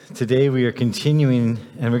Today we are continuing,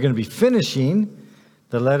 and we're going to be finishing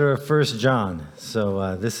the letter of 1 John.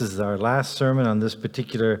 So this is our last sermon on this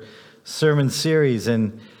particular sermon series.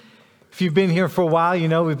 And if you've been here for a while, you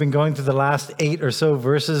know we've been going through the last 8 or so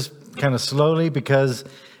verses kind of slowly because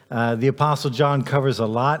the Apostle John covers a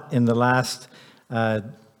lot in the last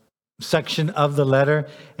section of the letter,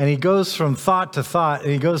 and he goes from thought to thought,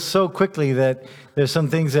 and he goes so quickly that there's some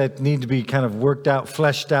things that need to be kind of worked out,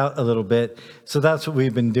 fleshed out a little bit. So that's what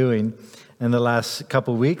we've been doing in the last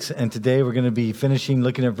couple weeks, and today we're going to be finishing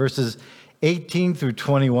looking at verses 18 through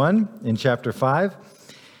 21 in chapter 5.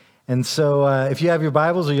 And so if you have your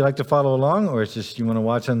Bibles or you like to follow along, or it's just you want to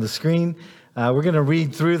watch on the screen, we're going to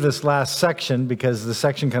read through this last section because the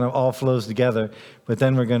section kind of all flows together, but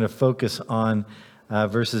then we're going to focus on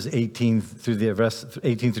verses 18 through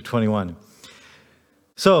 21.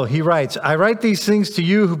 So he writes, I write these things to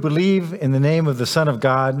you who believe in the name of the Son of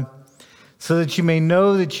God, so that you may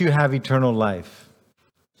know that you have eternal life.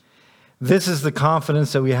 This is the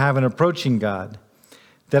confidence that we have in approaching God,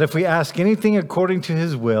 that if we ask anything according to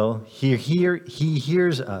his will, he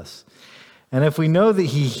hears us. And if we know that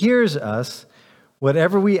he hears us,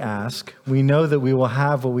 whatever we ask, we know that we will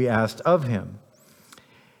have what we asked of him.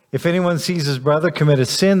 If anyone sees his brother commit a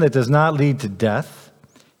sin that does not lead to death,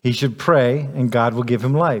 he should pray, and God will give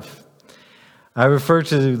him life. I refer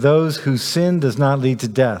to those whose sin does not lead to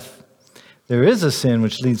death. There is a sin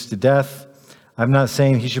which leads to death. I'm not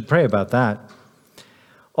saying he should pray about that.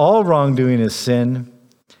 All wrongdoing is sin,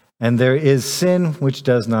 and there is sin which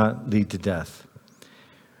does not lead to death.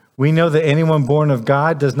 We know that anyone born of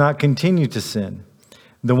God does not continue to sin.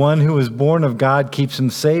 The one who is born of God keeps him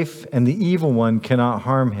safe, and the evil one cannot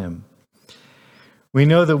harm him. We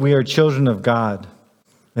know that we are children of God,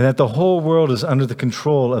 and that the whole world is under the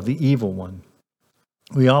control of the evil one.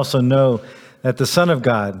 We also know that the Son of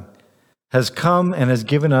God has come and has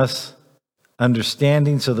given us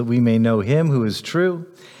understanding so that we may know him who is true,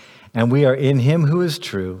 and we are in him who is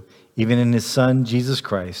true, even in his Son, Jesus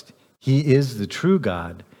Christ. He is the true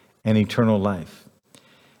God and eternal life.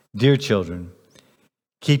 Dear children,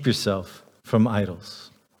 keep yourself from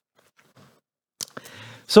idols.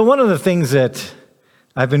 So one of the things that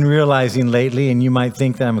I've been realizing lately, and you might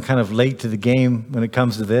think that I'm kind of late to the game when it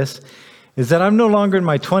comes to this, is that I'm no longer in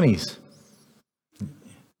my 20s.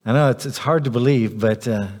 I know it's hard to believe, but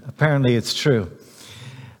apparently it's true.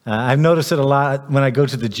 I've noticed it a lot when I go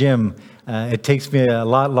to the gym. It takes me a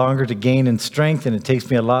lot longer to gain in strength, and it takes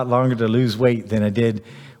me a lot longer to lose weight than I did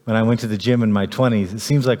when I went to the gym in my 20s. It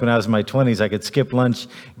seems like when I was in my 20s, I could skip lunch,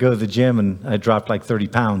 go to the gym, and I dropped like 30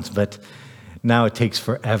 pounds, but now it takes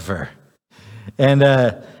forever. And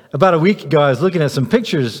about a week ago, I was looking at some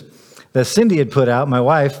pictures that Cindy had put out, my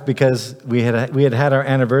wife, because we had our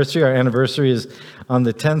anniversary. Our anniversary is on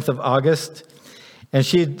the 10th of August. And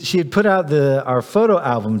she had put out our photo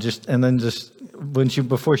album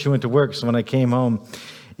before she went to work. So when I came home,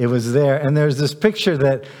 it was there. And there's this picture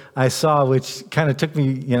that I saw, which kind of took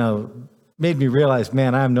me, made me realize,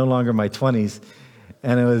 man, I am no longer in my 20s.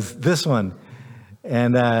 And it was this one.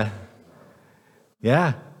 And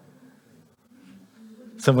yeah.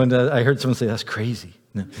 I heard someone say, that's crazy.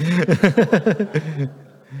 No.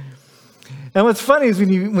 And what's funny is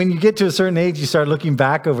when you get to a certain age, you start looking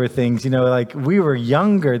back over things, like we were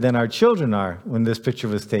younger than our children are when this picture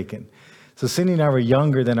was taken. So Cindy and I were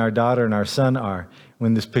younger than our daughter and our son are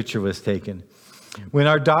when this picture was taken. When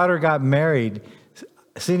our daughter got married,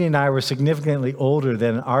 Cindy and I were significantly older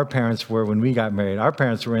than our parents were when we got married. Our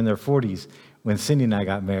parents were in their 40s when Cindy and I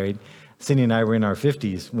got married. Cindy and I were in our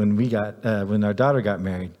 50s when our daughter got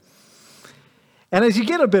married. And as you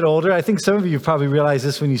get a bit older, I think some of you probably realize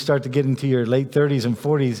this when you start to get into your late 30s and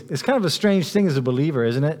 40s. It's kind of a strange thing as a believer,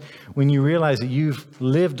 isn't it? When you realize that you've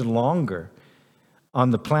lived longer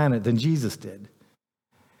on the planet than Jesus did.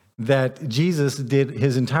 That Jesus did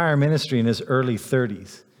his entire ministry in his early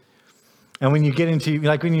 30s. And when you get into,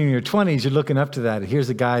 like when you're in your 20s, you're looking up to that. Here's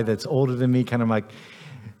a guy that's older than me, kind of like,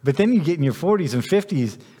 but then you get in your 40s and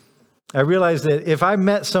 50s. I realized that if I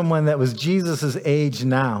met someone that was Jesus' age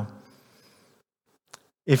now,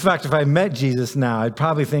 in fact, if I met Jesus now, I'd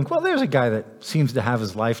probably think, well, there's a guy that seems to have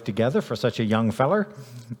his life together for such a young feller,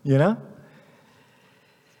 And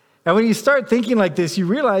when you start thinking like this, you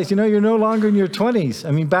realize, you're no longer in your 20s.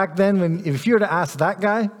 I mean, back then, if you were to ask that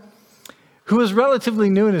guy, who was relatively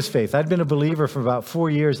new in his faith, I'd been a believer for about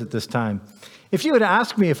 4 years at this time. If you had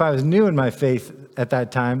asked me if I was new in my faith at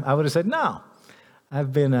that time, I would have said, no.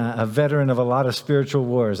 I've been a veteran of a lot of spiritual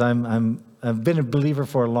wars. I've been a believer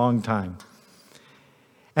for a long time.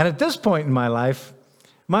 And at this point in my life,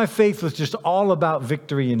 my faith was just all about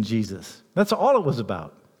victory in Jesus. That's all it was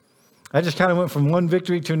about. I just kind of went from one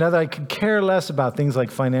victory to another. I could care less about things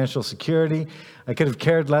like financial security. I could have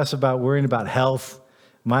cared less about worrying about health,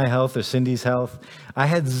 my health or Cindy's health. I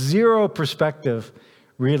had zero perspective,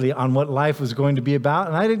 really, on what life was going to be about,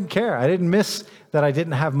 and I didn't care. I didn't miss that I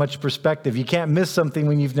didn't have much perspective. You can't miss something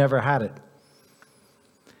when you've never had it.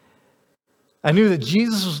 I knew that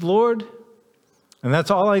Jesus was Lord, and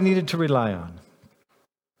that's all I needed to rely on.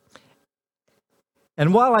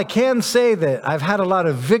 And while I can say that I've had a lot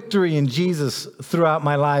of victory in Jesus throughout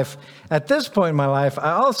my life, at this point in my life,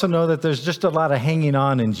 I also know that there's just a lot of hanging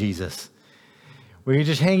on in Jesus, where you're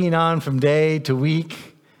just hanging on from day to week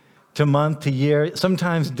to month to year,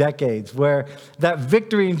 sometimes decades, where that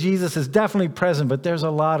victory in Jesus is definitely present, but there's a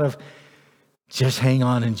lot of just hang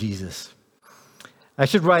on in Jesus. I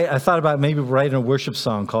thought about maybe writing a worship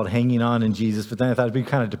song called Hanging On in Jesus, but then I thought it'd be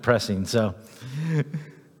kind of depressing, so...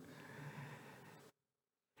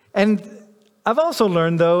 And I've also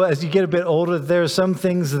learned, though, as you get a bit older, there are some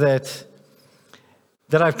things that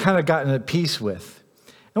I've kind of gotten at peace with.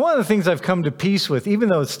 And one of the things I've come to peace with, even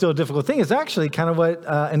though it's still a difficult thing, is actually kind of what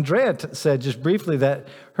Andrea said just briefly that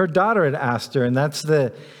her daughter had asked her, and that's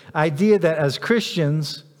the idea that as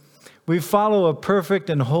Christians, we follow a perfect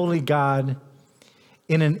and holy God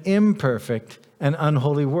in an imperfect and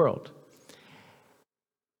unholy world.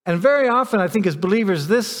 And very often, I think as believers,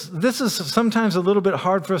 this is sometimes a little bit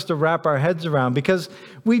hard for us to wrap our heads around, because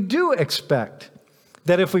we do expect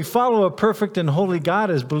that if we follow a perfect and holy God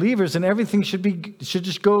as believers, then everything should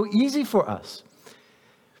just go easy for us.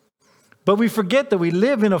 But we forget that we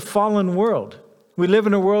live in a fallen world. We live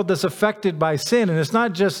in a world that's affected by sin, and it's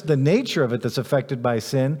not just the nature of it that's affected by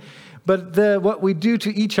sin, but what we do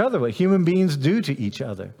to each other, what human beings do to each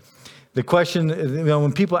other. The question,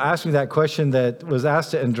 when people ask me that question that was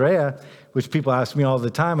asked to Andrea, which people ask me all the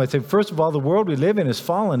time, I say, first of all, the world we live in is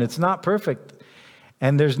fallen. It's not perfect.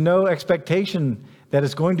 And there's no expectation that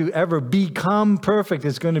it's going to ever become perfect.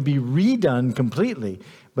 It's going to be redone completely,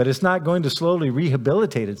 but it's not going to slowly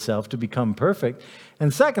rehabilitate itself to become perfect.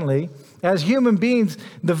 And secondly, as human beings,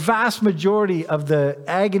 the vast majority of the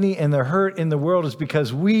agony and the hurt in the world is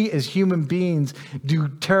because we as human beings do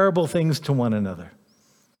terrible things to one another.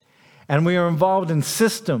 And we are involved in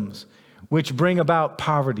systems which bring about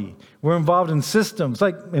poverty. We're involved in systems,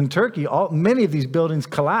 like in Turkey, many of these buildings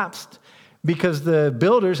collapsed because the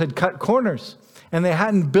builders had cut corners and they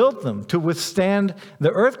hadn't built them to withstand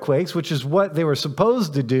the earthquakes, which is what they were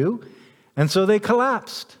supposed to do, and so they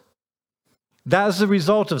collapsed. That is the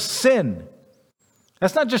result of sin.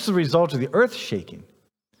 That's not just the result of the earth shaking.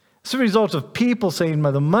 It's the result of people saying,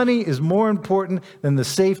 the money is more important than the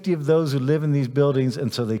safety of those who live in these buildings,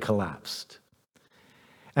 and so they collapsed.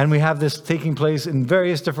 And we have this taking place in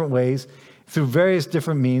various different ways, through various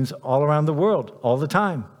different means, all around the world, all the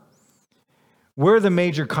time. We're the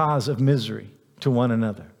major cause of misery to one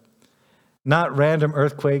another. Not random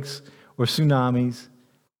earthquakes or tsunamis,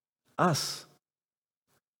 us.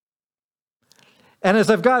 And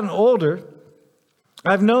as I've gotten older,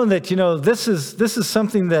 I've known that, this is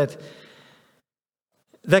something that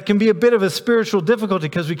can be a bit of a spiritual difficulty,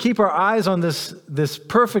 because we keep our eyes on this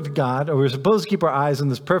perfect God, or we're supposed to keep our eyes on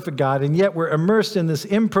this perfect God, and yet we're immersed in this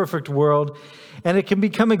imperfect world, and it can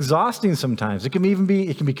become exhausting sometimes. It can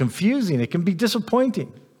be confusing. It can be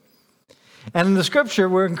disappointing. And in the scripture,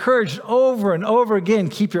 we're encouraged over and over again,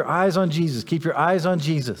 keep your eyes on Jesus. Keep your eyes on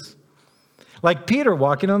Jesus. Like Peter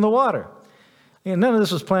walking on the water. None of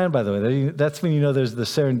this was planned, by the way. That's when you know there's the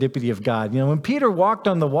serendipity of God. When Peter walked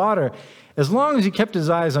on the water, as long as he kept his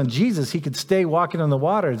eyes on Jesus, he could stay walking on the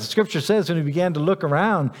water. The scripture says when he began to look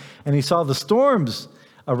around and he saw the storms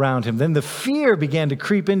around him, then the fear began to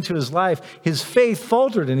creep into his life. His faith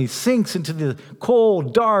faltered and he sinks into the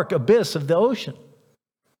cold, dark abyss of the ocean.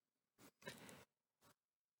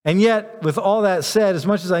 And yet, with all that said, as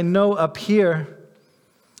much as I know up here,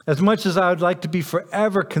 as much as I would like to be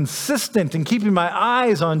forever consistent in keeping my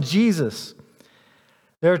eyes on Jesus,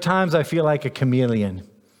 there are times I feel like a chameleon.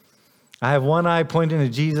 I have one eye pointing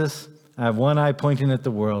at Jesus. I have one eye pointing at the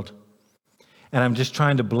world. And I'm just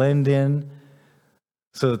trying to blend in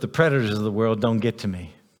so that the predators of the world don't get to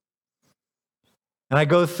me. And I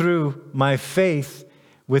go through my faith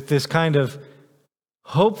with this kind of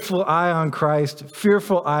hopeful eye on Christ,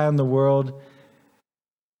 fearful eye on the world,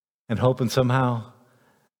 and hoping somehow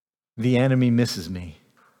the enemy misses me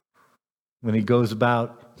when he goes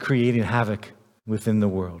about creating havoc within the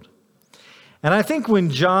world. And I think when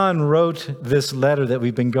John wrote this letter that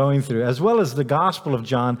we've been going through, as well as the Gospel of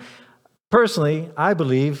John, personally, I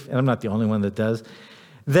believe, and I'm not the only one that does,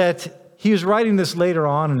 that he was writing this later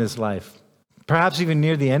on in his life, perhaps even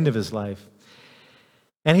near the end of his life.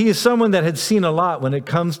 And he is someone that had seen a lot when it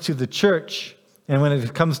comes to the church and when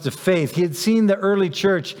it comes to faith. He had seen the early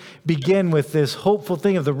church begin with this hopeful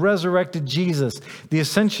thing of the resurrected Jesus, the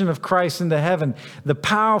ascension of Christ into heaven, the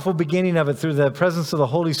powerful beginning of it through the presence of the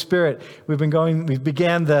Holy Spirit. We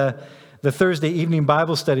began the Thursday evening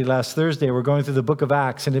Bible study last Thursday. We're going through the book of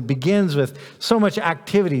Acts, and it begins with so much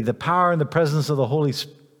activity, the power and the presence of the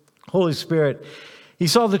Holy Spirit. He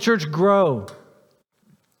saw the church grow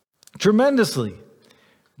tremendously,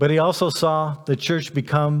 but he also saw the church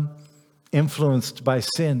become influenced by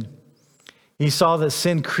sin. He saw that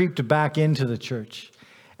sin creeped back into the church,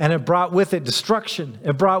 and it brought with it destruction.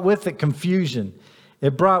 It brought with it confusion.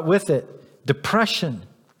 It brought with it depression.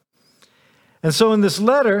 And so in this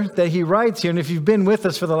letter that he writes here, and if you've been with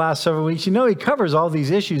us for the last several weeks, you know he covers all these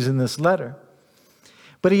issues in this letter.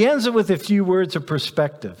 But he ends it with a few words of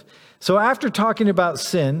perspective. So after talking about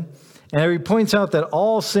sin, and he points out that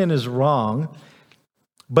all sin is wrong,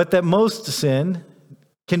 but that most sin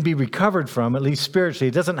can be recovered from, at least spiritually.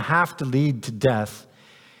 It doesn't have to lead to death.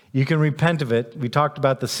 You can repent of it. We talked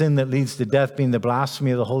about the sin that leads to death being the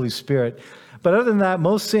blasphemy of the Holy Spirit. But other than that,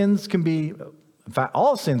 most sins can be, in fact,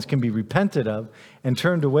 all sins can be repented of and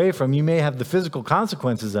turned away from. You may have the physical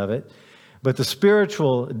consequences of it, but the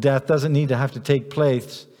spiritual death doesn't need to have to take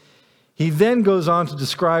place. He then goes on to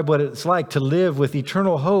describe what it's like to live with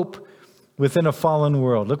eternal hope within a fallen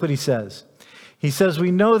world. Look what he says. He says,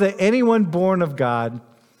 we know that anyone born of God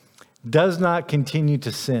does not continue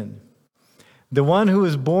to sin. The one who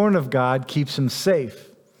is born of God keeps him safe,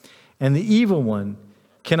 and the evil one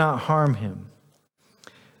cannot harm him.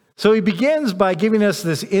 So he begins by giving us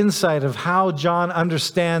this insight of how John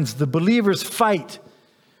understands the believer's fight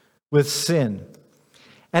with sin.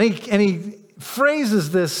 And he phrases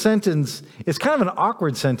this sentence, it's kind of an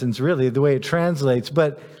awkward sentence, really, the way it translates,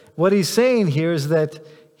 but what he's saying here is that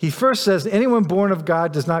he first says, anyone born of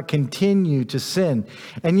God does not continue to sin.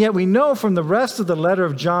 And yet we know from the rest of the letter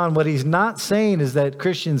of John, what he's not saying is that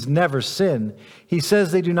Christians never sin. He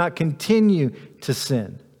says they do not continue to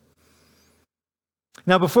sin.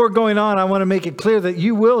 Now, before going on, I want to make it clear that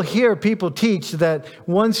you will hear people teach that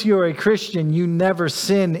once you're a Christian, you never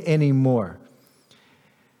sin anymore.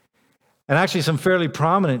 And actually, some fairly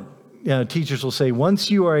prominent teachers will say, once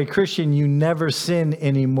you are a Christian, you never sin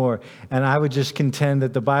anymore. And I would just contend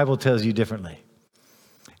that the Bible tells you differently.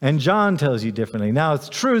 And John tells you differently. Now, it's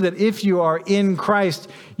true that if you are in Christ,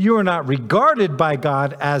 you are not regarded by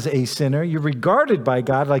God as a sinner. You're regarded by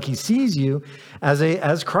God like he sees you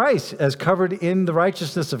as Christ, as covered in the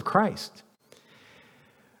righteousness of Christ.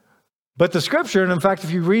 But the scripture, and in fact, if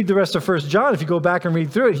you read the rest of 1 John, if you go back and read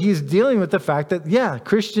through it, he's dealing with the fact that, yeah,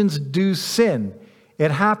 Christians do sin. It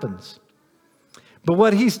happens. But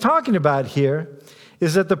what he's talking about here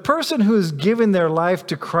is that the person who has given their life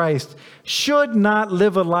to Christ should not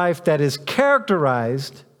live a life that is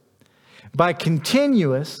characterized by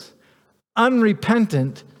continuous,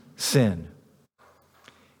 unrepentant sin.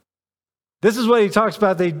 This is what he talks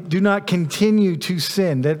about. They do not continue to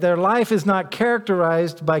sin, that their life is not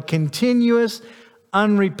characterized by continuous,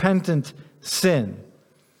 unrepentant sin.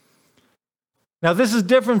 Now, this is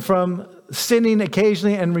different from sinning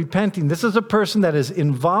occasionally and repenting. This is a person that is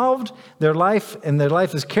involved, their life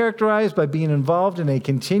is characterized by being involved in a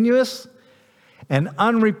continuous and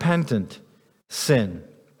unrepentant sin.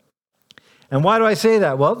 And why do I say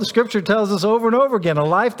that? Well, the scripture tells us over and over again, a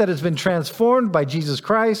life that has been transformed by Jesus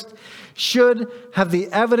Christ should have the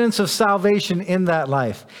evidence of salvation in that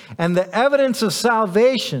life. And the evidence of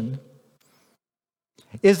salvation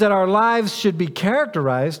is that our lives should be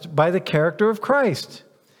characterized by the character of Christ.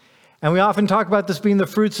 And we often talk about this being the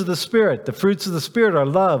fruits of the Spirit. The fruits of the Spirit are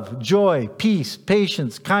love, joy, peace,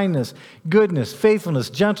 patience, kindness, goodness, faithfulness,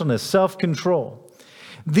 gentleness, self-control.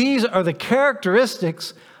 These are the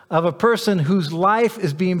characteristics of a person whose life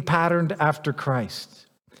is being patterned after Christ.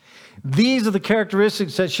 These are the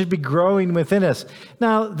characteristics that should be growing within us.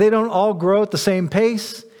 Now, they don't all grow at the same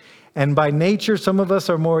pace. And by nature, some of us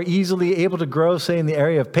are more easily able to grow, say, in the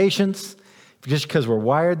area of patience, just because we're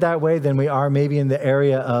wired that way, than we are maybe in the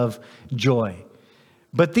area of joy.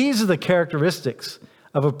 But these are the characteristics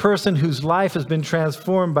of a person whose life has been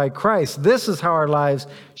transformed by Christ. This is how our lives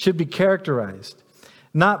should be characterized,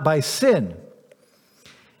 not by sin.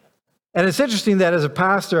 And it's interesting that as a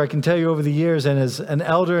pastor, I can tell you over the years, and as an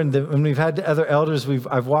elder, and when we've had other elders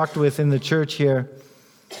I've walked with in the church here,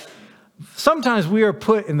 sometimes we are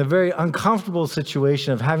put in the very uncomfortable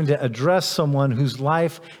situation of having to address someone whose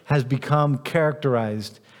life has become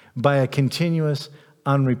characterized by a continuous,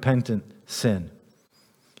 unrepentant sin.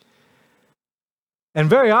 And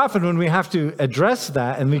very often when we have to address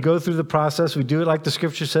that and we go through the process, we do it like the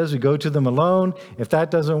scripture says, we go to them alone. If that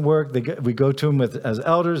doesn't work, we go to them as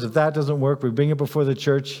elders. If that doesn't work, we bring it before the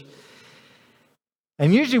church.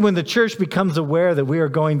 And usually when the church becomes aware that we are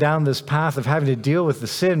going down this path of having to deal with the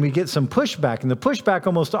sin, we get some pushback. And the pushback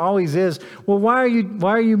almost always is, well, why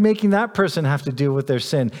are you making that person have to deal with their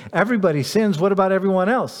sin? Everybody sins. What about everyone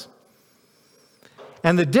else?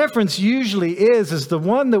 And the difference usually is the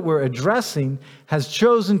one that we're addressing has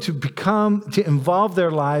chosen to involve their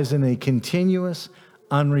lives in a continuous,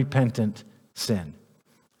 unrepentant sin.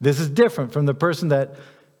 This is different from the person that,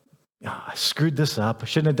 I screwed this up. I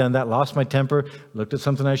shouldn't have done that. Lost my temper. Looked at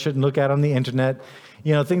something I shouldn't look at on the internet.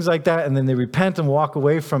 Things like that. And then they repent and walk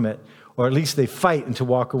away from it. Or at least they fight and to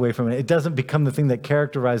walk away from it. It doesn't become the thing that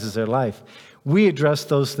characterizes their life. We address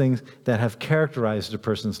those things that have characterized a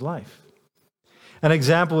person's life. An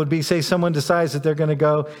example would be, say someone decides that they're going to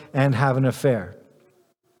go and have an affair.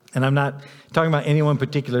 And I'm not talking about anyone in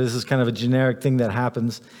particular. This is kind of a generic thing that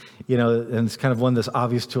happens, and it's kind of one that's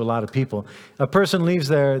obvious to a lot of people. A person leaves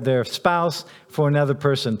their spouse for another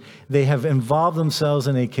person. They have involved themselves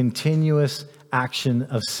in a continuous action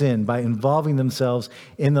of sin by involving themselves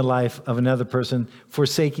in the life of another person,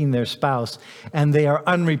 forsaking their spouse, and they are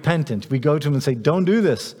unrepentant. We go to them and say, don't do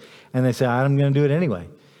this. And they say, I'm going to do it anyway.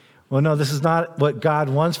 Well, no, this is not what God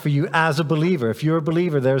wants for you as a believer. If you're a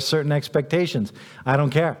believer, there are certain expectations. I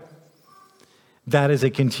don't care. That is a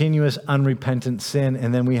continuous, unrepentant sin,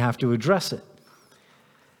 and then we have to address it.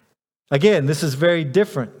 Again, this is very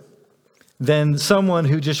different than someone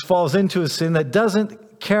who just falls into a sin that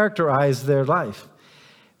doesn't characterize their life.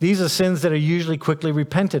 These are sins that are usually quickly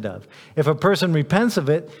repented of. If a person repents of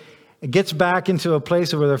it, gets back into a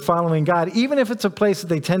place where they're following God, even if it's a place that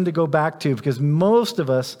they tend to go back to, because most of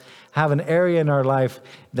us have an area in our life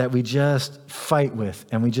that we just fight with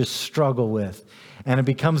and we just struggle with. And it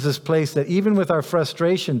becomes this place that even with our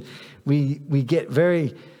frustration, we get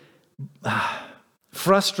very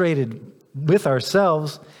frustrated with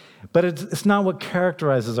ourselves, but it's not what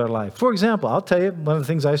characterizes our life. For example, I'll tell you, one of the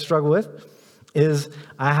things I struggle with is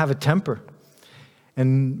I have a temper.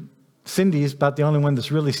 And Cindy is about the only one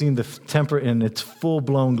that's really seen the temper in its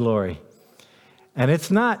full-blown glory. And it's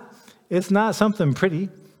not something pretty.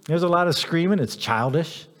 There's a lot of screaming. It's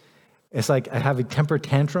childish. It's like I have a temper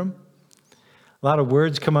tantrum. A lot of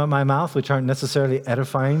words come out of my mouth which aren't necessarily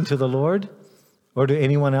edifying to the Lord or to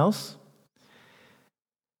anyone else.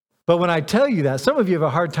 But when I tell you that, some of you have a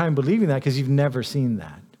hard time believing that because you've never seen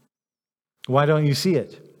that. Why don't you see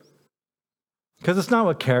it? Because it's not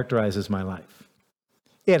what characterizes my life.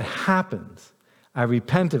 It happens. I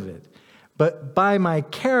repent of it. But by my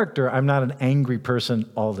character, I'm not an angry person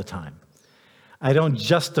all the time. I don't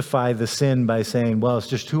justify the sin by saying, well, it's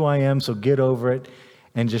just who I am, so get over it,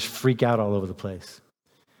 and just freak out all over the place.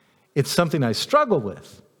 It's something I struggle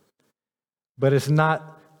with, but it's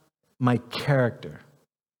not my character.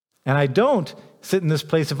 And I don't sit in this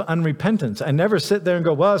place of unrepentance. I never sit there and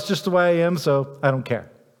go, well, it's just the way I am, so I don't care.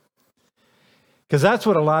 Because that's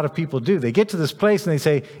what a lot of people do. They get to this place and they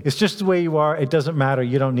say, it's just the way you are. It doesn't matter.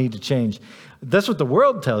 You don't need to change. That's what the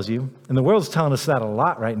world tells you. And the world's telling us that a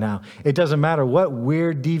lot right now. It doesn't matter what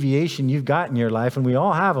weird deviation you've got in your life, and we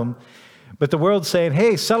all have them. But the world's saying,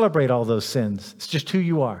 hey, celebrate all those sins. It's just who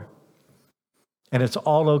you are. And it's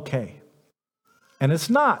all okay. And it's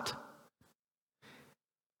not.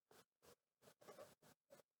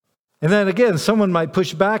 And then again, someone might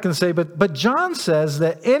push back and say, but John says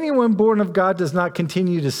that anyone born of God does not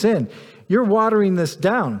continue to sin. You're watering this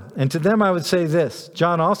down. And to them I would say this.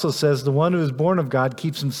 John also says the one who is born of God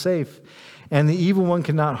keeps him safe, and the evil one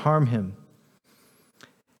cannot harm him.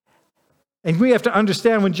 And we have to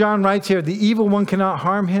understand when John writes here, the evil one cannot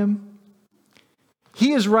harm him,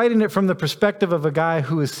 he is writing it from the perspective of a guy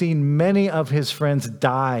who has seen many of his friends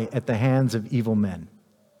die at the hands of evil men.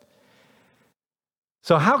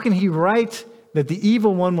 So how can he write that the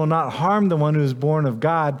evil one will not harm the one who is born of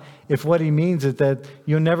God if what he means is that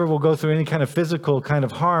you never will go through any kind of physical kind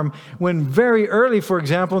of harm, when very early, for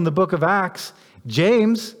example, in the book of Acts,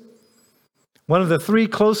 James, one of the three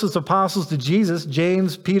closest apostles to Jesus,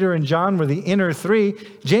 James, Peter, and John were the inner three.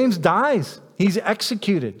 James dies. He's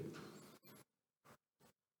executed.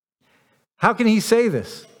 How can he say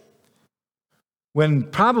this? When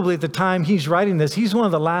probably at the time he's writing this, he's one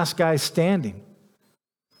of the last guys standing.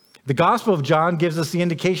 The Gospel of John gives us the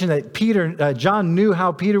indication that John knew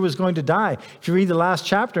how Peter was going to die. If you read the last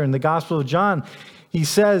chapter in the Gospel of John, he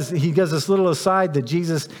does this little aside that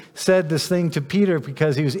Jesus said this thing to Peter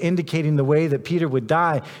because he was indicating the way that Peter would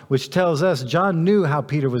die, which tells us John knew how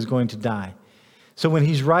Peter was going to die. So when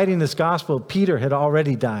he's writing this Gospel, Peter had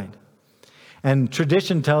already died. And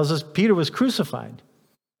tradition tells us Peter was crucified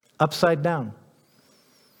upside down.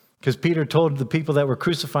 Because Peter told the people that were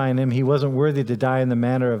crucifying him he wasn't worthy to die in the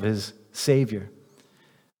manner of his Savior.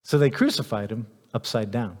 So they crucified him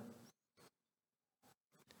upside down.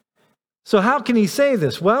 So how can he say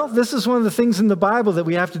this? Well, this is one of the things in the Bible that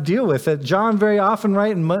we have to deal with. That John very often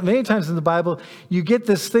writes, and many times in the Bible, you get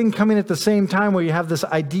this thing coming at the same time where you have this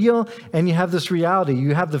ideal and you have this reality.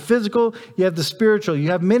 You have the physical, you have the spiritual.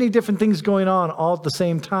 You have many different things going on all at the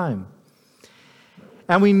same time.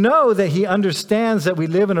 And we know that he understands that we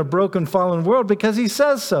live in a broken, fallen world because he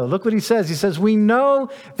says so. Look what he says. He says, we know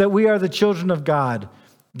that we are the children of God.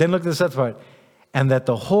 Then look at this other part. And that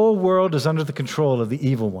the whole world is under the control of the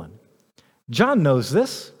evil one. John knows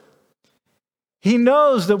this. He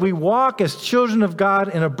knows that we walk as children of God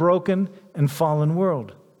in a broken and fallen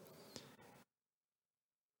world.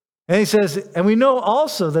 And he says, and we know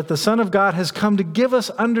also that the Son of God has come to give us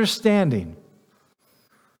understanding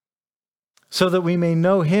so that we may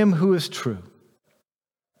know him who is true.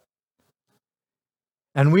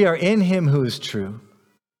 And we are in him who is true,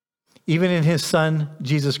 even in his Son,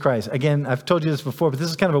 Jesus Christ. Again, I've told you this before, but this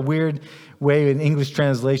is kind of a weird way in English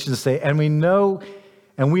translation to say, and we know,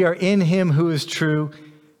 and we are in him who is true,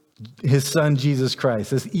 his Son, Jesus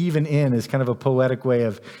Christ. This even in is kind of a poetic way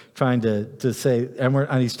of trying to say,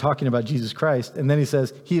 and he's talking about Jesus Christ. And then he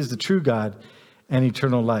says, he is the true God and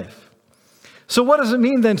eternal life. So what does it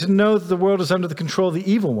mean then to know that the world is under the control of the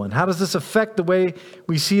evil one? How does this affect the way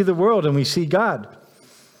we see the world and we see God?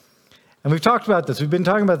 And we've talked about this. We've been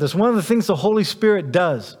talking about this. One of the things the Holy Spirit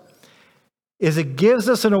does is it gives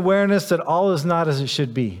us an awareness that all is not as it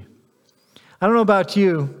should be. I don't know about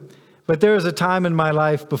you, but there was a time in my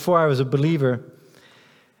life before I was a believer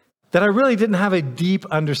that I really didn't have a deep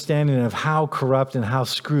understanding of how corrupt and how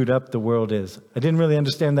screwed up the world is. I didn't really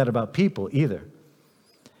understand that about people either.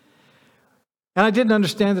 And I didn't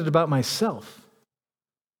understand it about myself.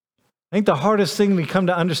 I think the hardest thing we come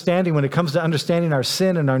to understanding when it comes to understanding our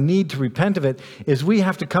sin and our need to repent of it is we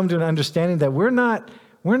have to come to an understanding that we're not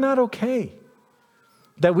okay.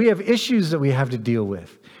 That we have issues that we have to deal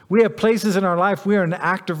with. We have places in our life we are in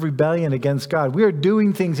active rebellion against God. We are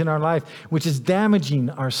doing things in our life which is damaging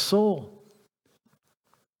our soul.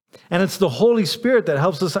 And it's the Holy Spirit that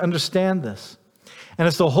helps us understand this. And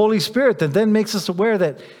it's the Holy Spirit that then makes us aware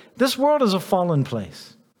that this world is a fallen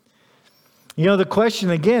place. You know, the question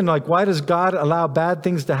again, like why does God allow bad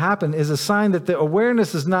things to happen, is a sign that the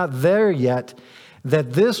awareness is not there yet,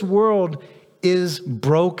 that this world is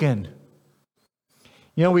broken.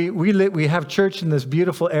 You know, we have church in this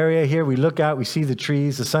beautiful area here. We look out, we see the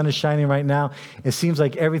trees. The sun is shining right now. It seems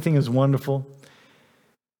like everything is wonderful.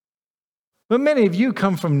 But many of you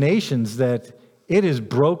come from nations that it is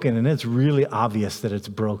broken, and it's really obvious that it's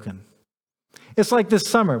broken. It's like this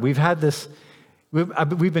summer. We've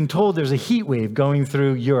been told there's a heat wave going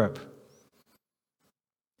through Europe.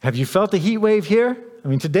 Have you felt the heat wave here? I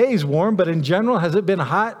mean, today's warm, but in general, has it been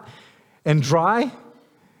hot and dry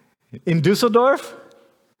in Dusseldorf?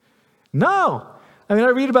 No. I mean, I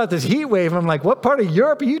read about this heat wave, and I'm like, what part of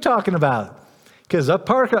Europe are you talking about? Because up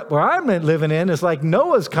part where I'm living in is like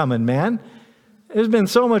Noah's coming, man. There's been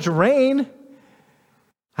so much rain.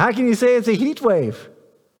 How can you say it's a heat wave?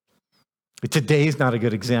 Today's not a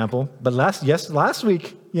good example, but last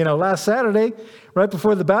week, last Saturday, right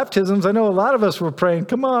before the baptisms, I know a lot of us were praying,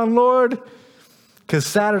 come on, Lord, because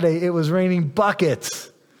Saturday it was raining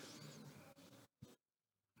buckets.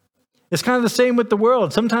 It's kind of the same with the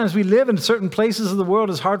world. Sometimes we live in certain places of the world.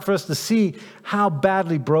 It's hard for us to see how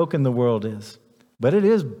badly broken the world is, but it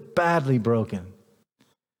is badly broken.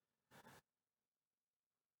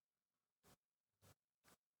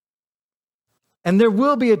 And there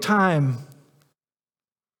will be a time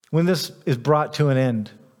when this is brought to an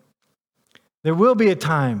end. There will be a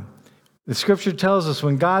time, the scripture tells us,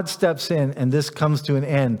 when God steps in and this comes to an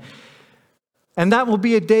end. And that will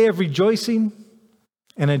be a day of rejoicing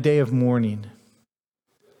and a day of mourning.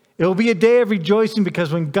 It will be a day of rejoicing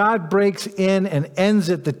because when God breaks in and ends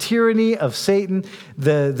it, the tyranny of Satan,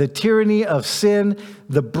 the tyranny of sin,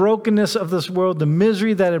 the brokenness of this world, the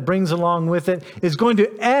misery that it brings along with it is going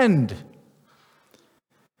to end.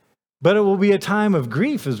 But it will be a time of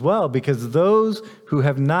grief as well, because those who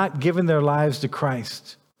have not given their lives to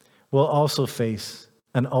Christ will also face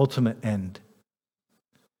an ultimate end.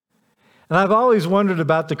 And I've always wondered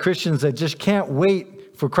about the Christians that just can't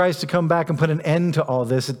wait for Christ to come back and put an end to all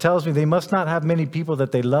this. It tells me they must not have many people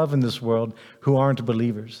that they love in this world who aren't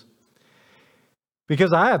believers.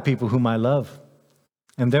 Because I have people whom I love,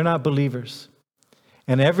 and they're not believers.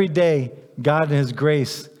 And every day, God in his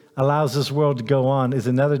grace allows this world to go on is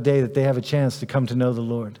another day that they have a chance to come to know the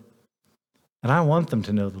Lord. And I want them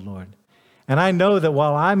to know the Lord. And I know that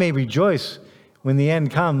while I may rejoice when the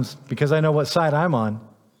end comes, because I know what side I'm on,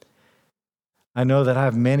 I know that I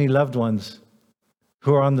have many loved ones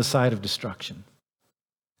who are on the side of destruction.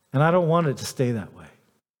 And I don't want it to stay that way.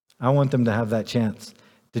 I want them to have that chance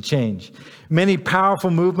to change. Many powerful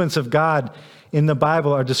movements of God in the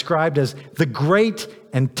Bible are described as the great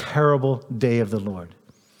and terrible day of the Lord.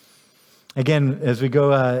 Again, as we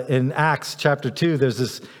go in Acts chapter 2, there's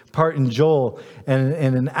this part in Joel, and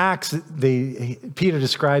in Acts, Peter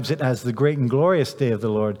describes it as the great and glorious day of the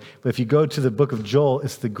Lord. But if you go to the book of Joel,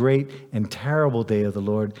 it's the great and terrible day of the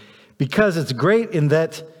Lord, because it's great in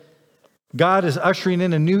that God is ushering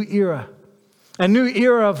in a new era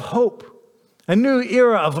of hope, a new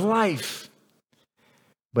era of life.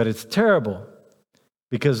 But it's terrible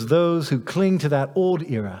because those who cling to that old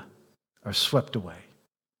era are swept away.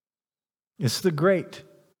 It's the great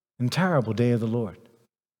and terrible day of the Lord.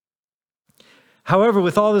 However,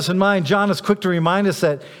 with all this in mind, John is quick to remind us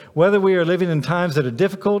that whether we are living in times that are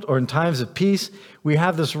difficult or in times of peace, we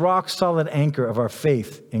have this rock-solid anchor of our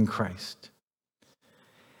faith in Christ.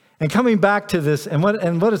 And coming back to this, and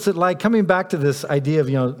what is it like coming back to this idea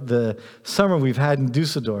of, the summer we've had in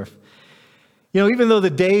Dusseldorf? Even though the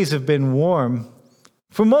days have been warm,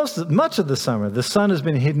 for much of the summer, the sun has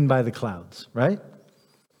been hidden by the clouds, right?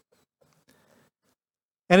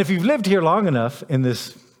 And if you've lived here long enough in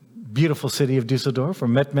this beautiful city of Dusseldorf or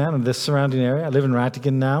Mettmann and this surrounding area, I live in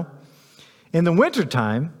Rattigen now, in the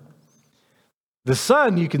wintertime, the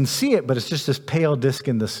sun, you can see it, but it's just this pale disk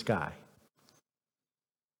in the sky.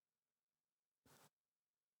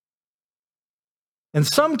 And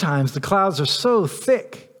sometimes the clouds are so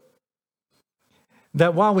thick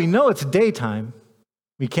that while we know it's daytime,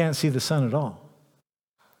 we can't see the sun at all.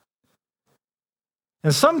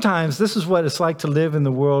 And sometimes this is what it's like to live in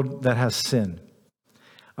the world that has sin.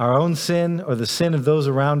 Our own sin or the sin of those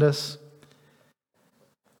around us.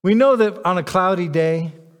 We know that on a cloudy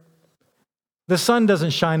day, the sun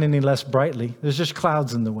doesn't shine any less brightly. There's just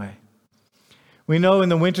clouds in the way. We know in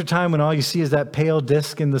the wintertime when all you see is that pale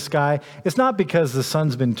disk in the sky, it's not because the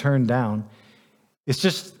sun's been turned down. It's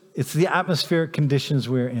the atmospheric conditions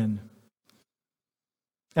we're in.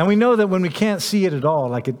 And we know that when we can't see it at all,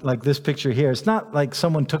 like this picture here, it's not like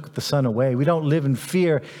someone took the sun away. We don't live in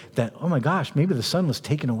fear that, oh my gosh, maybe the sun was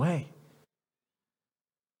taken away.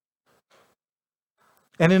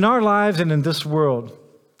 And in our lives and in this world,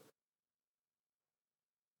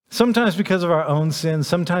 sometimes because of our own sin,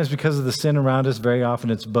 sometimes because of the sin around us, very often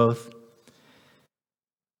it's both.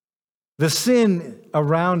 The sin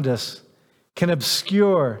around us can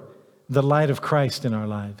obscure the light of Christ in our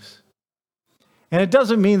lives. And it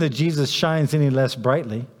doesn't mean that Jesus shines any less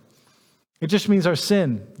brightly. It just means our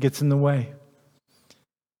sin gets in the way.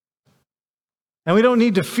 And we don't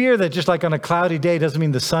need to fear that just like on a cloudy day doesn't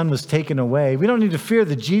mean the sun was taken away. We don't need to fear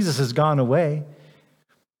that Jesus has gone away.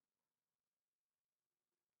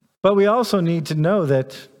 But we also need to know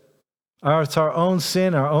that it's our own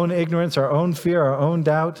sin, our own ignorance, our own fear, our own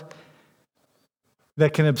doubt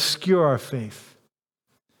that can obscure our faith.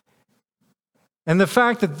 And the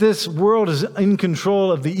fact that this world is in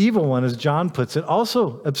control of the evil one, as John puts it,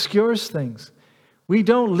 also obscures things. We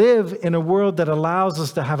don't live in a world that allows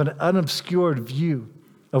us to have an unobscured view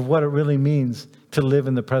of what it really means to live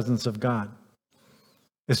in the presence of God.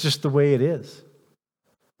 It's just the way it is.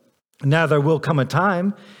 Now, there will come a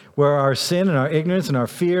time where our sin and our ignorance and our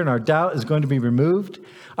fear and our doubt is going to be removed,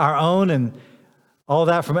 our own and all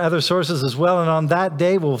that from other sources as well. And on that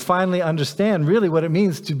day, we'll finally understand really what it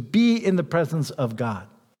means to be in the presence of God.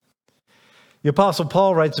 The Apostle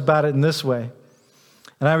Paul writes about it in this way.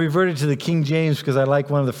 And I reverted to the King James because I like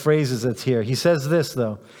one of the phrases that's here. He says this,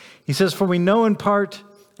 though. He says, "For we know in part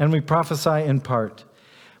and we prophesy in part.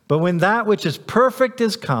 But when that which is perfect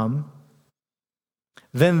is come,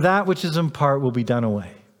 then that which is in part will be done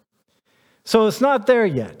away." So it's not there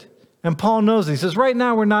yet. And Paul knows this. He says, right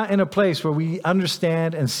now we're not in a place where we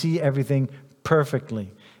understand and see everything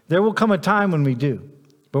perfectly. There will come a time when we do,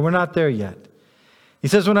 but we're not there yet. He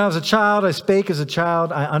says, when I was a child, I spake as a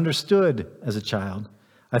child, I understood as a child,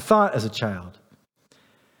 I thought as a child.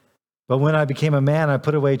 But when I became a man, I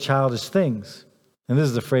put away childish things. And this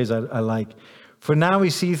is the phrase I like. For now we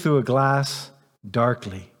see through a glass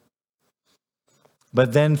darkly,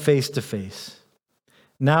 but then face to face.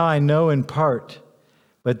 Now I know in part,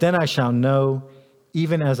 but then I shall know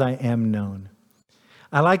even as I am known.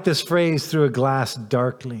 I like this phrase, through a glass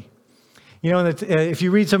darkly. If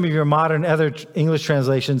you read some of your modern other English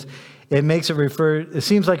translations, it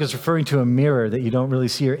seems like it's referring to a mirror that you don't really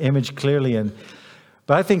see your image clearly in.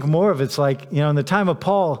 But I think more of it's like, in the time of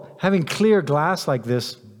Paul, having clear glass like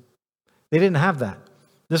this They didn't have that.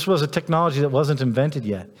 This was a technology that wasn't invented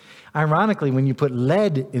yet. Ironically, when you put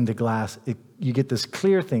lead into glass, you get this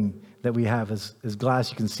clear thing that we have as glass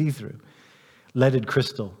you can see through. Leaded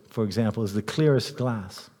crystal, for example, is the clearest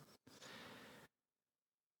glass.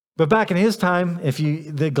 But back in his time,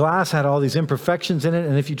 the glass had all these imperfections in it,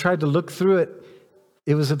 and if you tried to look through it,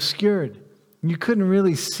 it was obscured. You couldn't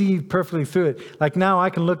really see perfectly through it. Like now, I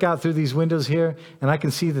can look out through these windows here, and I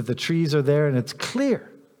can see that the trees are there, and it's clear.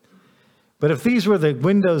 But if these were the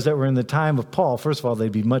windows that were in the time of Paul, first of all,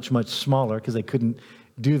 they'd be much, much smaller because they couldn't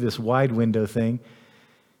do this wide window thing.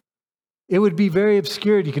 It would be very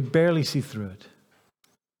obscured. You could barely see through it.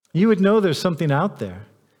 You would know there's something out there,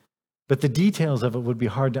 but the details of it would be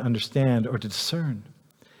hard to understand or to discern.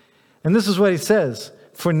 And this is what he says.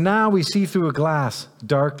 For now we see through a glass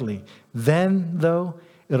darkly. Then, though,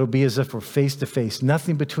 it'll be as if we're face to face,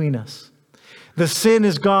 nothing between us. The sin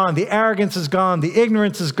is gone. The arrogance is gone. The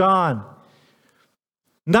ignorance is gone.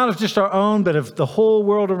 Not of just our own, but of the whole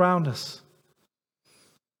world around us.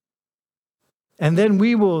 And then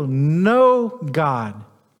we will know God,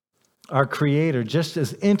 our Creator, just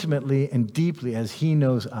as intimately and deeply as He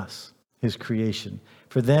knows us, His creation.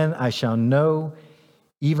 For then I shall know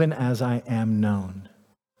even as I am known.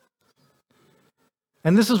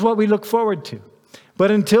 And this is what we look forward to.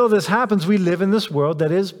 But until this happens, we live in this world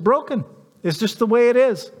that is broken. It's just the way it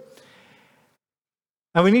is.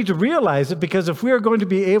 And we need to realize it, because if we are going to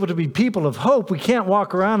be able to be people of hope, we can't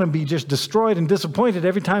walk around and be just destroyed and disappointed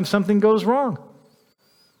every time something goes wrong.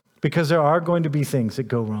 Because there are going to be things that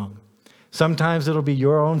go wrong. Sometimes it'll be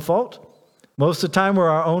your own fault. Most of the time we're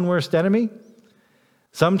our own worst enemy.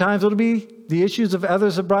 Sometimes it'll be the issues of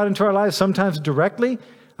others that brought into our lives. Sometimes directly,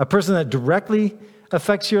 a person that directly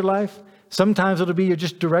affects your life. Sometimes it'll be you're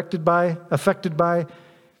just affected by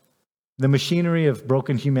the machinery of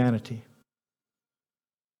broken humanity.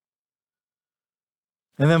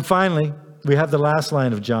 And then finally, we have the last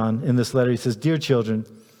line of John in this letter. He says, "Dear children,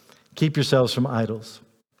 keep yourselves from idols."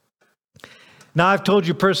 Now, I've told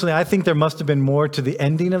you personally, I think there must have been more to the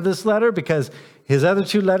ending of this letter, because his other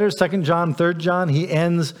two letters, 2 John, 3 John, he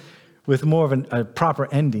ends with more of a proper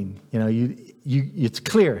ending. It's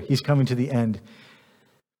clear he's coming to the end.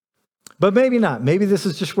 But maybe not. Maybe this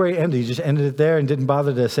is just where he ended. He just ended it there and didn't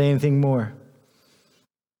bother to say anything more.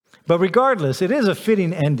 But regardless, it is a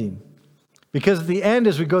fitting ending. Because at the end,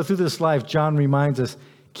 as we go through this life, John reminds us,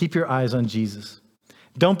 keep your eyes on Jesus.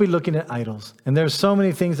 Don't be looking at idols. And there's so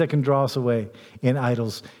many things that can draw us away in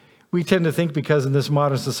idols. We tend to think, because in this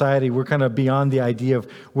modern society, we're kind of beyond the idea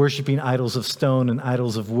of worshiping idols of stone and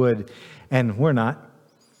idols of wood. And we're not.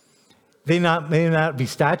 They may not be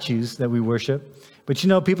statues that we worship. But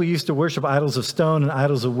people used to worship idols of stone and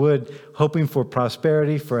idols of wood, hoping for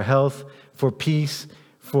prosperity, for health, for peace,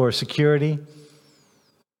 for security.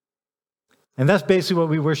 And that's basically what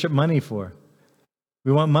we worship money for.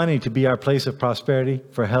 We want money to be our place of prosperity,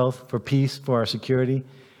 for health, for peace, for our security.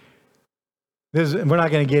 We're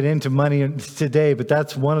not going to get into money today, but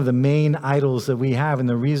that's one of the main idols that we have. And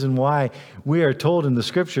the reason why we are told in the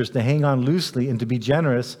scriptures to hang on loosely and to be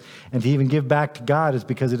generous and to even give back to God is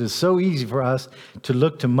because it is so easy for us to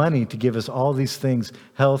look to money to give us all these things: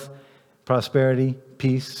 health, prosperity,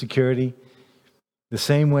 peace, security. The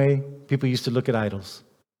same way people used to look at idols.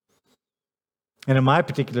 And in my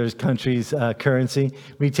particular country's currency,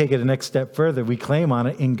 we take it a next step further. We claim on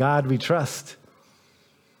it, "In God we trust,"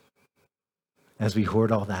 as we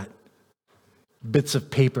hoard all that bits of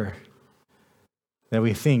paper that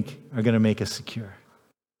we think are going to make us secure.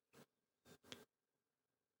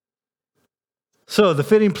 So the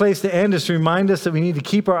fitting place to end is to remind us that we need to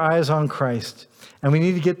keep our eyes on Christ, and we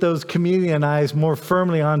need to get those chameleon eyes more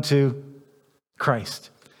firmly onto Christ.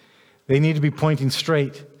 They need to be pointing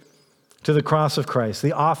straight to the cross of Christ,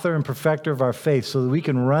 the author and perfecter of our faith, so that we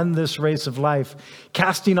can run this race of life,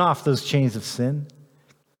 casting off those chains of sin.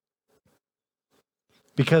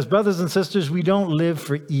 Because, brothers and sisters, we don't live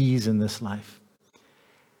for ease in this life.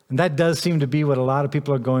 And that does seem to be what a lot of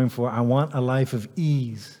people are going for. I want a life of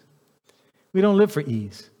ease. We don't live for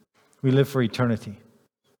ease. We live for eternity.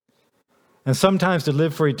 And sometimes to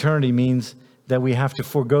live for eternity means that we have to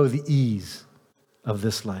forego the ease of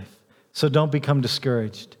this life. So don't become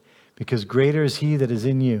discouraged, because greater is He that is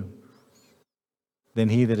in you than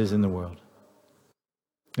he that is in the world.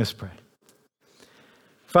 Let's pray.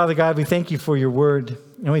 Father God, we thank you for your word,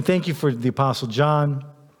 and we thank you for the Apostle John.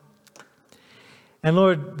 And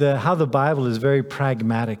Lord, how the Bible is very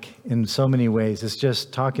pragmatic in so many ways. It's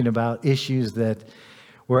just talking about issues that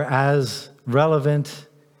were as relevant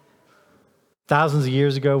thousands of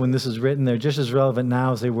years ago when this was written. They're just as relevant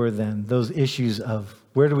now as they were then. Those issues of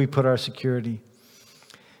where do we put our security?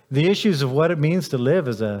 the issues of what it means to live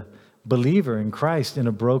as a believer in Christ in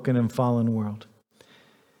a broken and fallen world,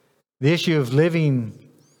 the issue of living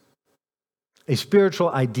a spiritual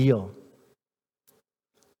ideal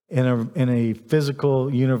in a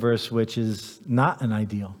physical universe which is not an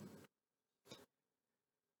ideal.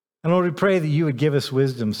 And Lord, we pray that you would give us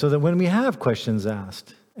wisdom so that when we have questions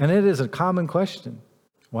asked, and it is a common question,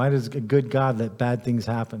 why does a good God let bad things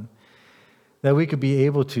happen? That we could be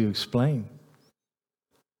able to explain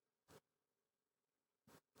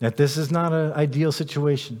that this is not an ideal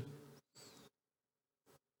situation,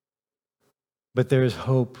 but there is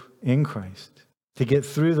hope in Christ to get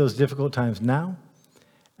through those difficult times now,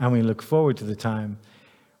 and we look forward to the time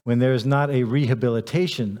when there is not a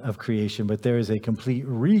rehabilitation of creation, but there is a complete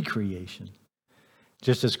recreation.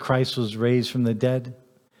 Just as Christ was raised from the dead,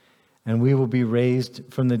 and we will be raised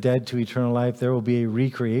from the dead to eternal life, there will be a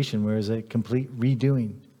recreation, where is a complete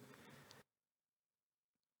redoing.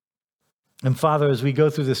 And Father, as we go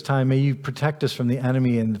through this time, may you protect us from the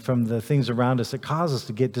enemy and from the things around us that cause us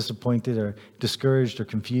to get disappointed or discouraged or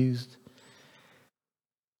confused.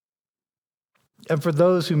 And for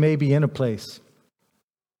those who may be in a place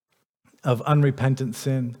of unrepentant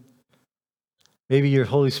sin, maybe your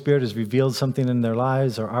Holy Spirit has revealed something in their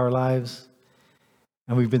lives or our lives,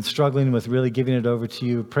 and we've been struggling with really giving it over to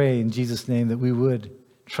you. Pray in Jesus' name that we would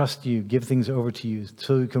trust you, give things over to you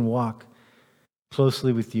so we can walk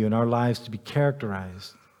closely with you and our lives to be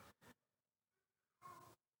characterized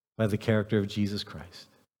by the character of Jesus Christ.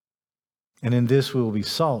 And in this we will be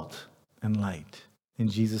salt and light. In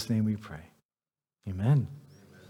Jesus' name we pray. Amen.